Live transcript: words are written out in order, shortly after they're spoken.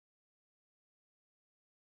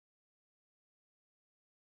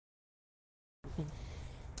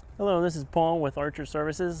Hello, this is Paul with Archer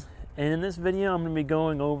Services, and in this video I'm going to be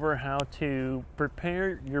going over how to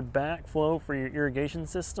prepare your backflow for your irrigation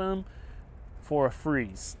system for a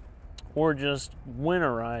freeze, or just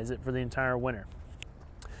winterize it for the entire winter.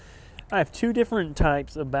 I have two different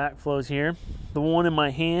types of backflows here. The one in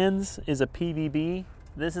my hands is a PVB.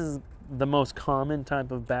 This is the most common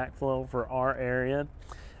type of backflow for our area.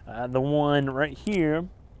 The one right here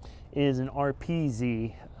is an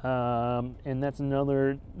RPZ, and that's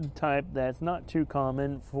another type that's not too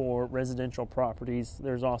common for residential properties.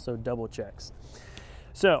 There's also double checks.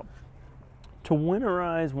 So to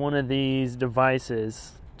winterize one of these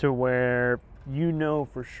devices to where you know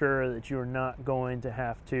for sure that you're not going to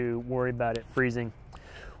have to worry about it freezing,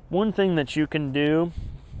 one thing that you can do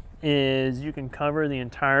is you can cover the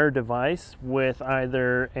entire device with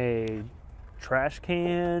either a trash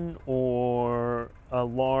can or a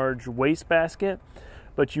large waste basket,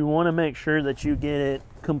 but you want to make sure that you get it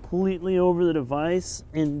completely over the device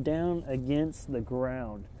and down against the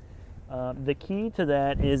ground. The key to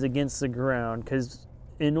that is against the ground, because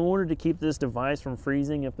in order to keep this device from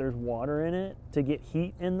freezing, if there's water in it, to get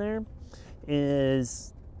heat in there,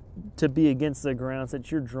 is to be against the ground so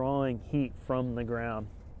that you're drawing heat from the ground.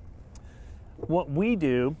 What we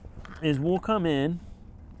do is we'll come in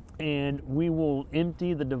and we will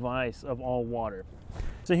empty the device of all water.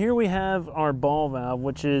 So here we have our ball valve,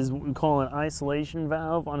 which is what we call an isolation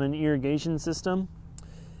valve on an irrigation system.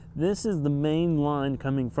 This is the main line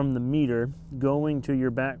coming from the meter going to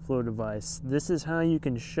your backflow device. This is how you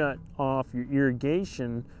can shut off your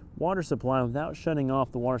irrigation water supply without shutting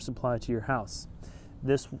off the water supply to your house.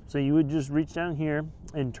 So you would just reach down here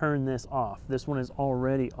and turn this off. This one is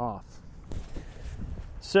already off.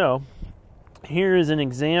 So here is an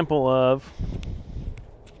example of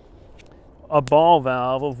a ball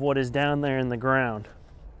valve of what is down there in the ground.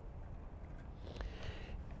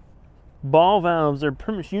 Ball valves are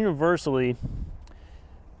pretty much universally,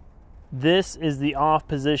 this is the off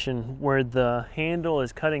position where the handle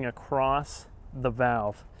is cutting across the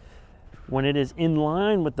valve. When it is in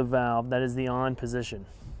line with the valve, that is the on position.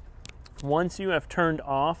 Once you have turned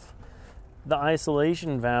off the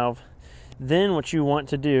isolation valve, then what you want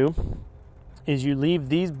to do is you leave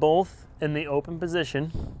these both in the open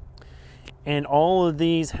position, and all of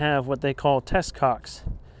these have what they call test cocks.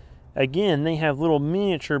 Again, they have little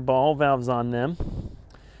miniature ball valves on them.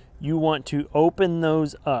 You want to open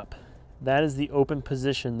those up. That is the open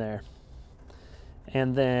position there.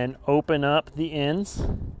 And then open up the ends,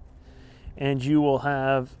 and you will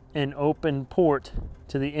have an open port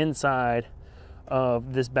to the inside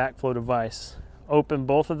of this backflow device. Open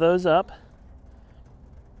both of those up,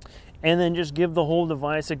 and then just give the whole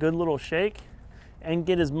device a good little shake and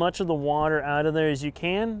get as much of the water out of there as you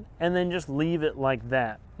can, and then just leave it like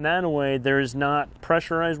that. That way there is not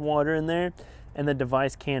pressurized water in there and the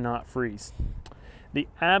device cannot freeze. The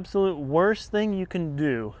absolute worst thing you can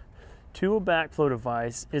do to a backflow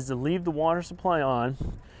device is to leave the water supply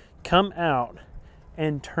on, come out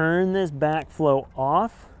and turn this backflow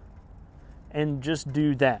off, and just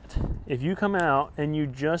do that. If you come out and you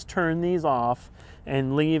just turn these off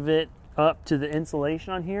and leave it up to the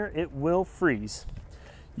insulation on here, it will freeze.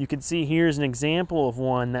 You can see here's an example of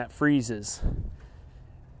one that freezes.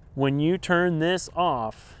 When you turn this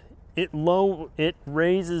off, it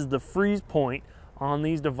raises the freeze point on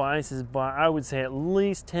these devices by, I would say, at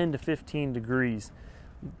least 10 to 15 degrees.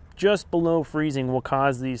 Just below freezing will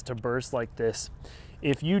cause these to burst like this.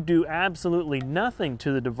 If you do absolutely nothing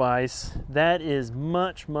to the device, that is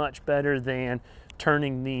much, much better than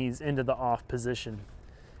turning these into the off position.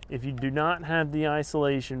 If you do not have the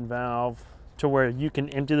isolation valve to where you can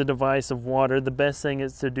empty the device of water, the best thing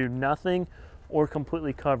is to do nothing or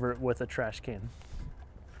completely cover it with a trash can.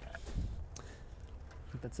 I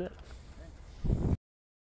think that's it.